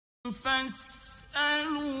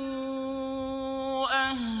فاسألوا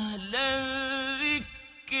أهل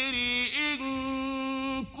الذكر إن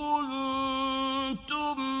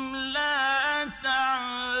كنتم لا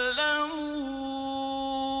تعلمون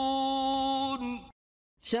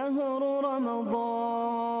شهر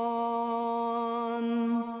رمضان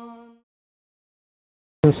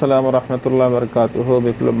আসসালামু রাহমাতুল্লাহি ওয়া বারাকাতুহু।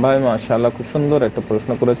 বিপ্লব ভাই মাশাআল্লাহ খুব সুন্দর একটা প্রশ্ন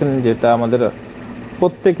করেছেন, যেটা আমাদের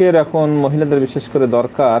প্রত্যেকের এখন মহিলাদের বিশেষ করে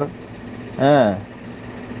দরকার। হ্যাঁ,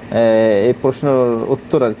 এই প্রশ্নের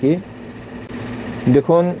উত্তর আর কি।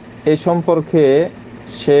 দেখুন, এই সম্পর্কে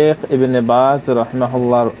শেখ ইবনে বাজ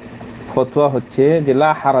রাহিমাহুল্লাহর ফতোয়া হচ্ছে যে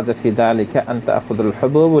লা হারাজা ফি যালিকা আন তাখুদুল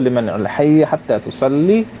হুবুব লিমান আল হাই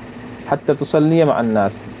হাত্তা তুসাল্লি মা'আন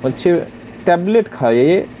নাস। হচ্ছে ট্যাবলেট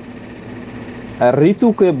খাইয়ে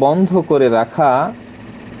ঋতুকে বন্ধ করে রাখা,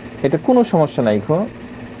 এটা কোনো সমস্যা নাই,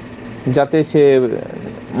 যাতে সে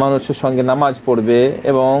মানুষের সঙ্গে নামাজ পড়বে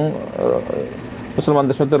এবং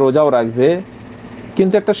মুসলমানদের সাথে রোজাও রাখবে।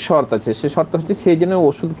 কিন্তু একটা শর্ত আছে, সে শর্ত হচ্ছে সেই জন্য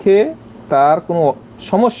ওষুধ খেয়ে তার কোনো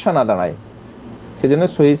সমস্যা না দাঁড়ায়, সেজন্য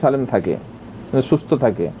সহি সালেম থাকে, সুস্থ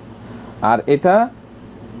থাকে। আর এটা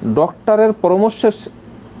ডক্টরের পরামর্শ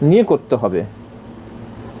নিয়ে করতে হবে।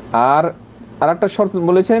 আর একটা শর্ত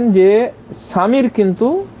বলেছেন যে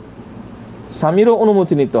স্বামীরও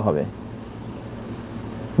অনুমতি নিতে হবে,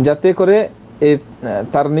 যাতে করে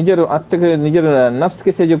তার নিজের আত্মাকে, নিজের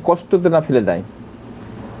নফসকে সে যে কষ্টতে না ফেলে দেয়,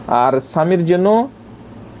 আর স্বামীর জন্য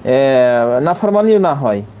নাফরমানিও না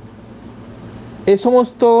হয়। এই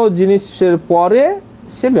সমস্ত জিনিসের পরে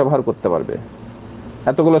সে ব্যবহার করতে পারবে।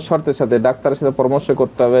 এতগুলো শর্তের সাথে ডাক্তারের সাথে পরামর্শ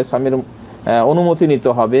করতে হবে, স্বামীর অনুমতি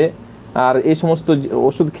নিতে হবে, আর এই সমস্ত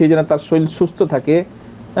ওষুধ খেয়ে যেন তার শরীর সুস্থ থাকে।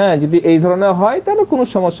 হ্যাঁ, যদি এই ধরনের হয় তাহলে কোনো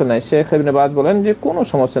সমস্যা নেই। শেখ ইবনে বাজ বলেন যে কোনো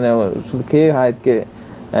সমস্যা নেই, ওষুধ খেয়ে হায়াতকে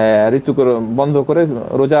ঋতু বন্ধ করে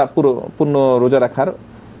পূর্ণ রোজা রাখার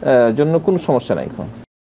জন্য কোনো সমস্যা নাই।